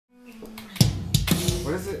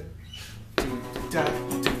is it? Do da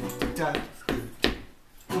do da.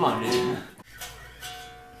 Come on, dude.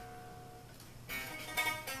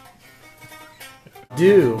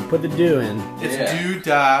 Do. Put the do in. It's do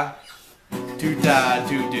da do.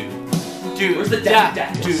 Do. Where's the da?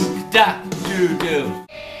 Do da do.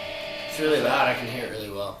 It's really loud. I can hear it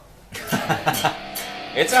really well.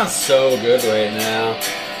 It sounds so good right now.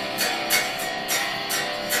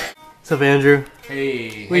 What's up, Andrew?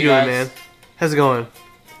 Hey. What you doing, man? How's it going?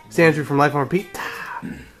 It's Andrew from Life on Repeat.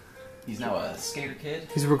 He's now a skater kid.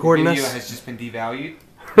 He's recording The us. video has just been devalued.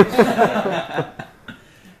 Put it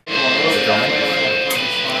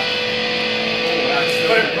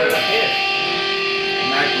up here.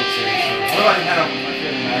 MacBook series. What about you had a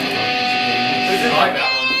I like that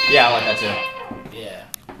one. Yeah, I like that too. Yeah.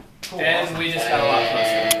 Cool. And we just got a lot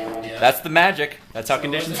closer. Yeah. That's the magic. That's how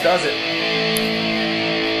Conditions does it.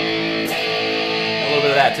 A little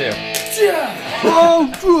bit of that too.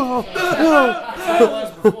 Oh, How it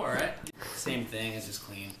was before, right? Same thing, it's just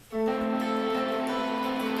clean.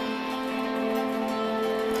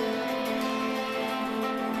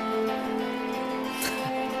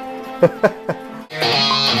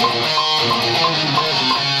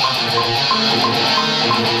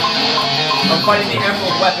 I'm fighting the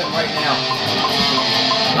Emerald Weapon right now.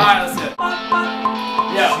 Alright, let's do it.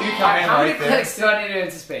 Yeah, So you come in how many right there. clicks do I need to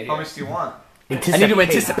anticipate How here? much do you want? I need to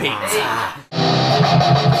anticipate.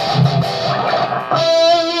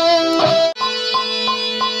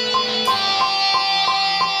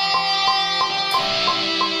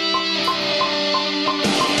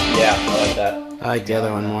 Yeah, I like that. I like the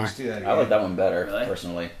other one more. Let's do that again. I like that one better, Really?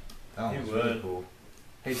 personally. That one's You really would. cool.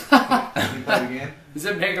 Hey, can you play it again? Does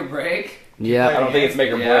it make or break? I Yeah. don't think it's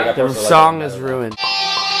make or break. Yeah. I The personally like song that is better. ruined.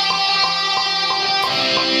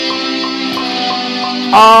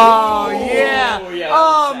 Oh, yeah. Oh, yeah,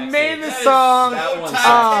 Oh, that's made sexy. the song. That one's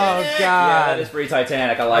Oh, sexy. Yeah, that God. is pretty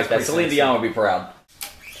Titanic. I like that. That's Celine pretty Dion would be proud.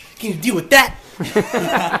 Can you deal with that?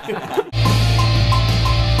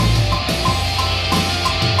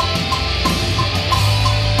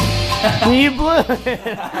 You blew it.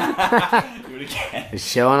 Do it again.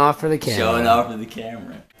 Showing off for the camera. Showing off to the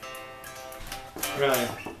camera. Ryan,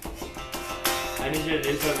 I need you to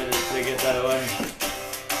do something to get that away.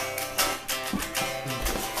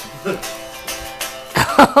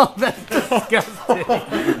 Oh, that's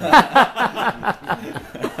disgusting.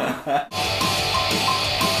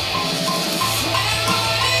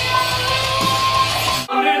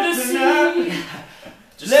 Under the sea.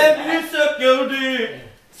 Let me suck your dick.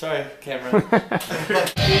 Sorry, camera. Use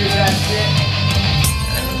that shit.